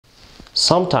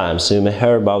Sometimes you may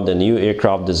hear about the new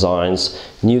aircraft designs,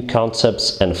 new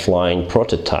concepts and flying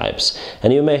prototypes.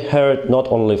 And you may hear it not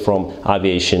only from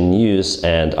aviation news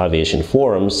and aviation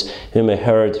forums, you may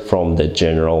hear it from the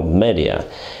general media.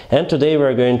 And today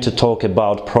we're going to talk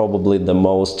about probably the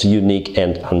most unique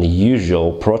and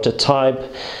unusual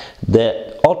prototype,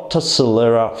 the Otto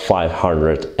Celera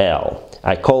 500L.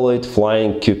 I call it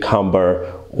flying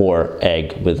cucumber or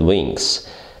egg with wings.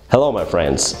 Hello my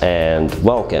friends and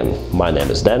welcome. My name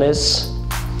is Dennis.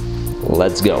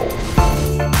 Let's go.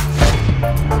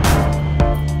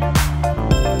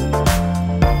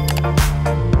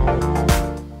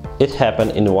 It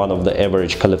happened in one of the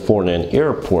average Californian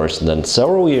airports. Then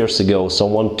several years ago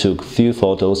someone took few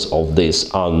photos of this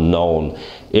unknown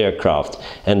aircraft,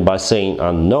 and by saying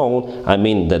unknown I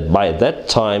mean that by that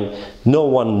time no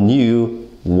one knew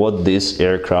what this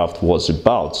aircraft was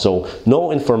about, so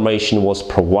no information was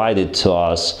provided to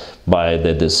us by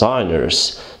the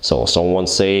designers. So someone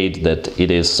said that it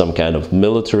is some kind of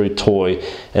military toy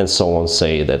and someone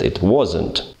said that it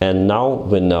wasn't. And now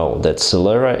we know that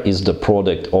Celera is the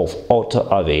product of Otto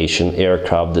Aviation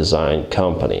aircraft design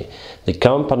company. The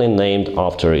company named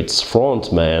after its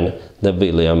frontman, the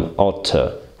William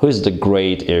Otto, who is the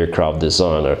great aircraft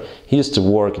designer. He used to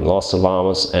work in Los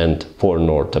Alamos and for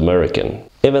North American.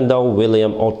 Even though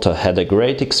William Otto had a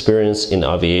great experience in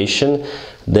aviation,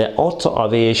 the Otto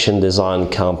Aviation Design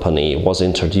Company was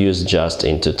introduced just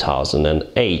in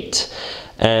 2008,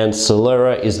 and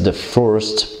Celera is the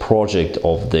first project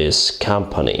of this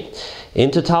company. In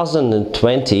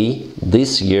 2020,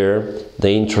 this year,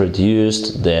 they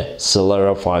introduced the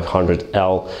Celera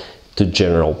 500L to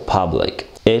general public.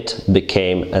 It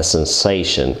became a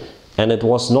sensation, and it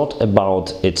was not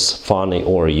about its funny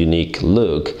or unique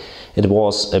look. It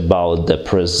was about the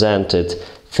presented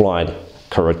flight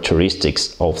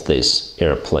characteristics of this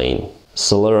airplane.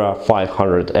 Celera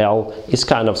 500L is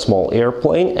kind of small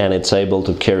airplane and it's able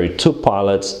to carry 2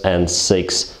 pilots and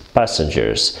 6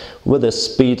 passengers with a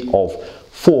speed of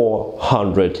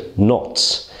 400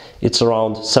 knots. It's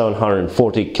around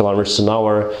 740 kilometers an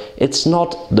hour. It's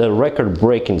not the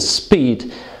record-breaking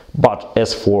speed, but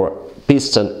as for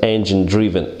piston engine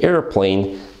driven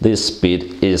airplane, this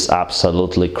speed is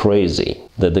absolutely crazy.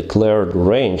 The declared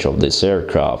range of this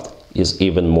aircraft is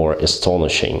even more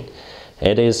astonishing.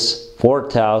 It is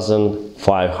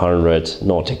 4,500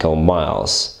 nautical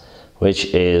miles, which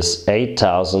is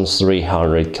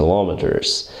 8,300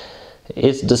 kilometers.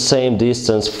 It's the same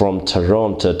distance from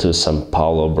Toronto to São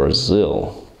Paulo,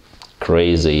 Brazil.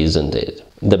 Crazy, isn't it?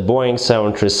 The Boeing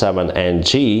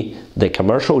 737NG, the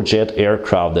commercial jet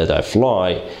aircraft that I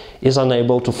fly, is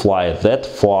unable to fly that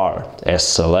far as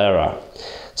Celera.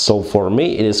 So for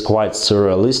me it is quite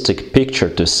surrealistic picture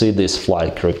to see these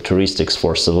flight characteristics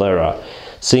for Celera.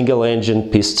 Single engine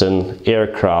piston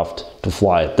aircraft to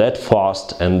fly that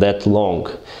fast and that long.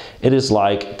 It is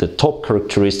like the top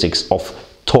characteristics of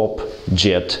top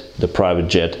jet, the private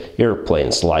jet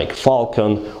airplanes like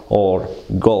Falcon or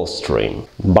Gulfstream.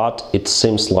 But it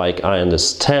seems like I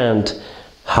understand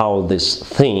how this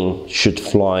thing should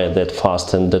fly that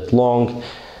fast and that long.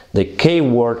 The key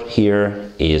word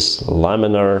here is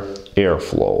laminar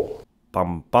airflow.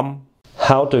 Pam pam.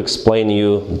 How to explain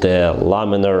you the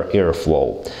laminar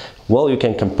airflow? Well, you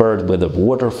can compare it with the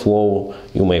water flow.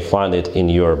 You may find it in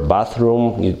your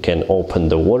bathroom. You can open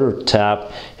the water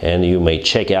tap and you may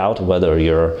check out whether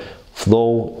your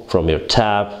flow from your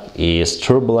tap is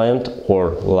turbulent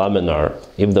or laminar.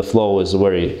 If the flow is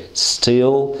very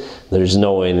still, there's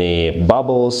no any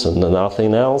bubbles and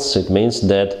nothing else, it means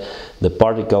that the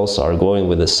particles are going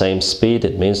with the same speed.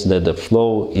 It means that the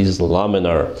flow is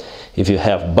laminar. If you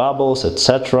have bubbles,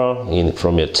 etc.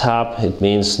 from your tap, it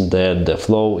means that the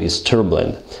flow is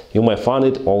turbulent. You might find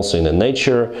it also in the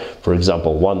nature. For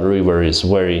example, one river is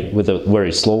with a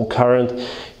very slow current.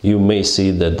 You may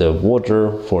see that the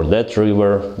water for that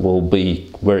river will be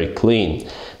very clean,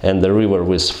 and the river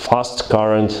with fast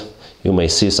current, you may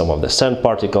see some of the sand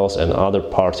particles and other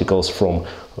particles from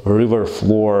river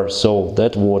floor, so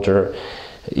that water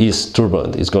is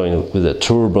turbulent, is going with a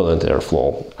turbulent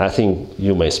airflow. I think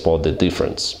you may spot the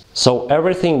difference. So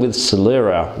everything with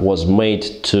Celera was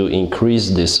made to increase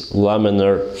this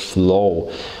laminar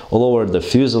flow all over the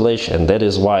fuselage, and that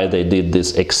is why they did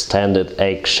this extended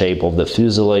egg shape of the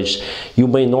fuselage. You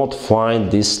may not find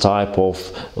this type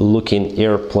of looking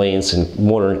airplanes in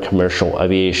modern commercial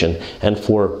aviation, and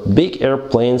for big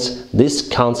airplanes this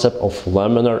concept of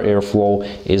laminar airflow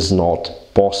is not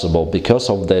possible because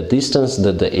of the distance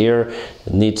that the air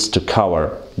needs to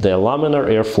cover. The laminar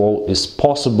airflow is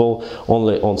possible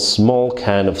only on small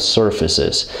kind of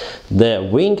surfaces. The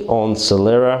wing on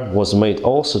Celera was made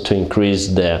also to increase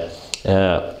the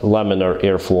laminar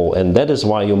airflow, and that is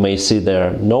why you may see there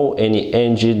are no any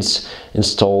engines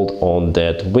installed on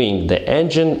that wing. The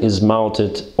engine is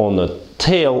mounted on the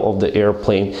tail of the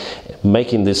airplane,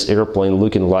 making this airplane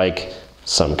looking like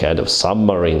some kind of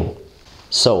submarine.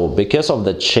 So, because of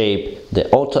the shape,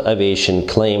 the Otto Aviation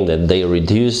claimed that they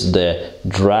reduced the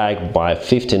drag by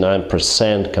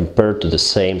 59% compared to the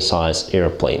same size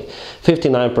airplane.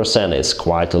 59% is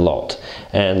quite a lot,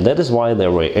 and that is why they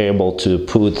were able to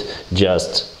put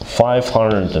just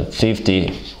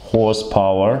 550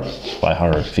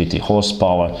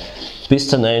 horsepower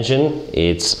piston engine.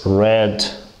 It's red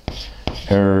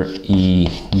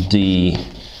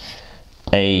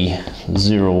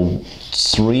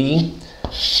RED-A03,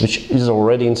 which is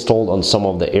already installed on some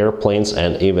of the airplanes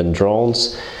and even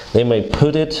drones. They may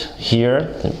put it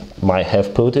here, they might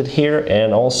have put it here,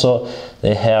 and also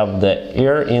they have the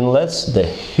air inlets, the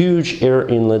huge air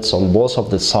inlets on both of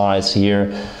the sides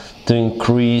here to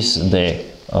increase the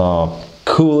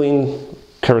cooling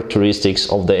characteristics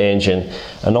of the engine,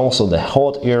 and also the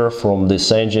hot air from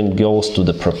this engine goes to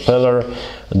the propeller,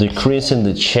 decreasing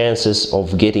the chances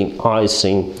of getting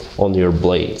icing on your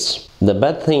blades. The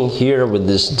bad thing here with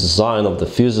this design of the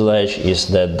fuselage is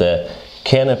that the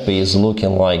canopy is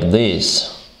looking like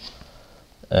this,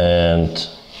 and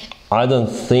I don't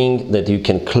think that you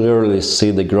can clearly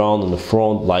see the ground in the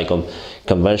front like on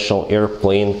conventional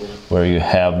airplane where you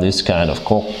have this kind of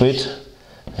cockpit,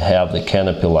 have the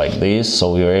canopy like this,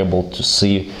 so you're able to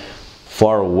see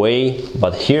far away.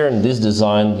 But here in this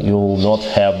design you will not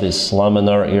have this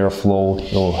laminar airflow,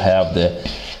 you'll have the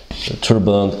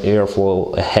turbulent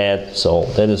airflow ahead, so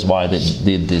that is why they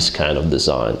did this kind of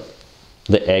design,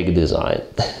 the egg design.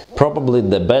 Probably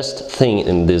the best thing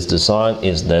in this design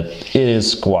is that it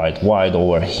is quite wide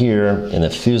over here in the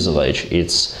fuselage.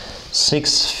 It's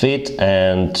 6 feet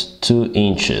and 2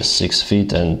 inches, 6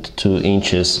 feet and 2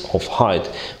 inches of height,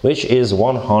 which is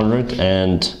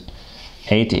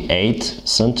 188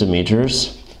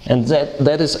 centimeters, and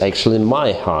that is actually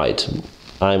my height.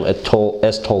 I'm as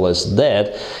tall as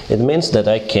that. It means that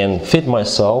I can fit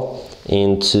myself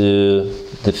into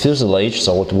the fuselage,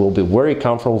 so it will be very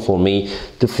comfortable for me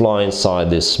to fly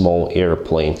inside this small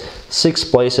airplane. 6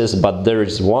 places, but there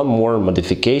is one more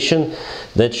modification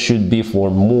that should be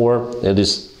for more, that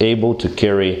is able to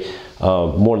carry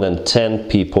more than 10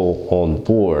 people on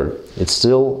board. It's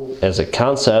still as a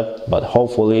concept, but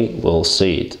hopefully we'll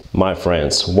see it. My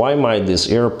friends, why might this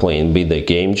airplane be the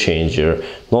game changer,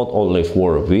 not only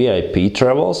for VIP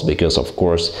travels, because of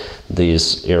course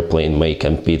this airplane may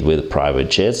compete with private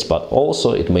jets, but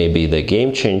also it may be the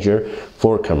game changer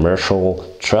for commercial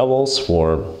travels,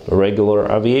 for regular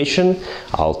aviation?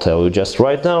 I'll tell you just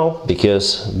right now,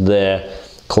 because the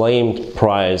claimed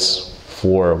price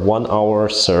for 1 hour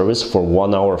service, for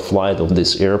 1 hour flight of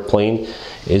this airplane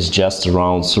is just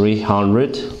around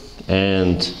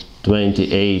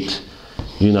 328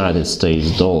 United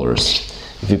States dollars.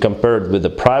 If you compare it with the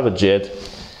private jet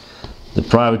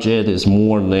is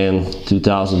more than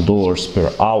 $2,000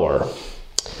 per hour.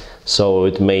 So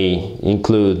it may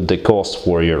include the cost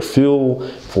for your fuel,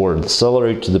 for the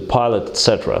salary to the pilot,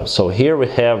 etc. So here we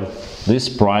have this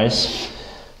price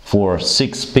for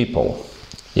 6 people.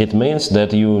 It means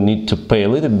that you need to pay a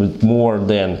little bit more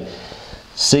than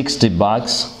 60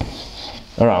 bucks,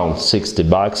 around 60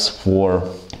 bucks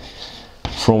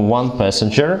from one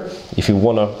passenger if you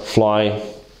want to fly,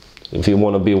 if you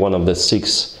want to be one of the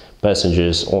 6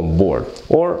 passengers on board,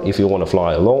 or if you want to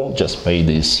fly alone, just pay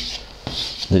this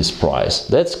price.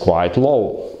 That's quite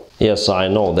low. Yes, I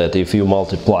know that if you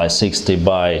multiply 60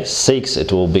 by 6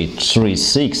 it will be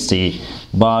 360,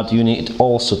 but you need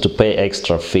also to pay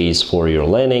extra fees for your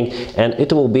landing, and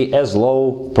it will be as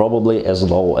low, probably as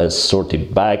low as 30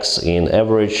 bucks in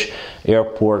average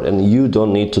airport, and you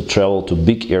don't need to travel to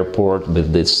big airport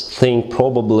with this thing.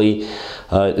 Probably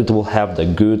it will have the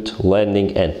good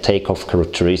landing and takeoff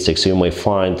characteristics. You may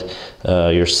find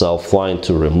yourself flying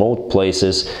to remote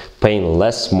places, paying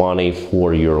less money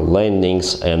for your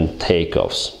landings and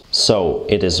takeoffs. So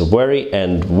it is very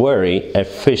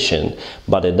efficient,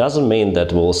 but it doesn't mean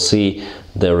that we'll see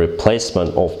the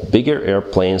replacement of bigger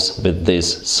airplanes with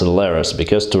these Celeras,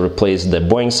 because to replace the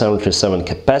Boeing 737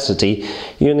 capacity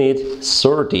you need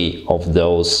 30 of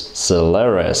those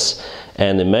Celeras.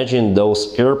 And imagine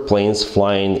those airplanes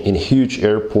flying in huge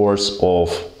airports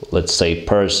of let's say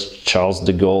Paris Charles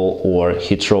de Gaulle or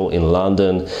Heathrow in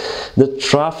London, the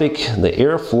traffic, the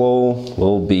airflow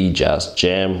will be just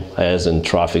jam, as in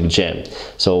traffic jam.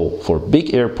 So for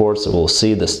big airports we'll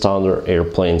see the standard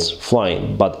airplanes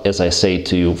flying, but as I say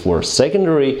to you, for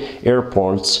secondary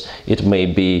airports it may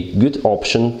be good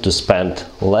option to spend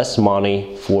less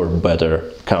money for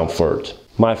better comfort.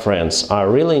 My friends, I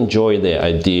really enjoy the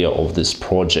idea of this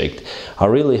project. I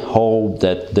really hope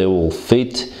that they will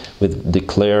fit with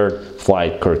declared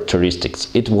flight characteristics.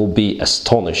 It will be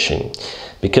astonishing,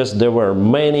 because there were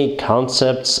many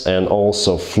concepts and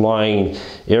also flying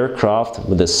aircraft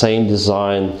with the same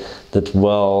design that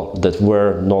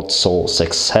were not so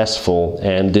successful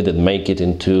and didn't make it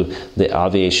into the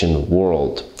aviation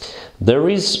world. There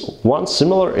is one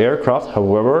similar aircraft,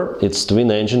 however, it's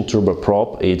twin-engine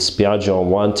turboprop, it's Piaggio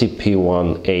 1T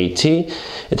P180.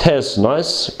 It has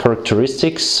nice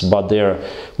characteristics, but they are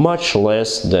much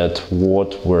less than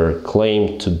what were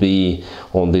claimed to be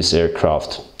on this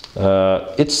aircraft.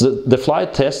 The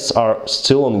flight tests are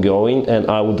still ongoing, and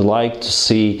I would like to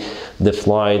see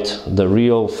the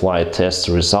real flight test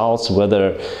results,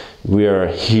 whether we are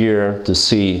here to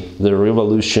see the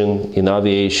revolution in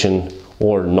aviation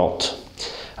or not.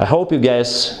 I hope you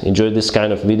guys enjoyed this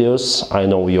kind of videos. I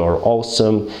know you are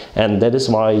awesome, and that is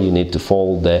why you need to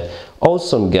follow the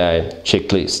Awesome Guy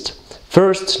checklist.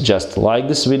 First, just like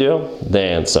this video,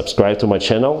 then subscribe to my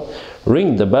channel,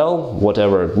 ring the bell,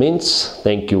 whatever it means.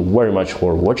 Thank you very much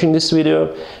for watching this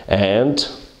video, and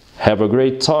have a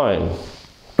great time!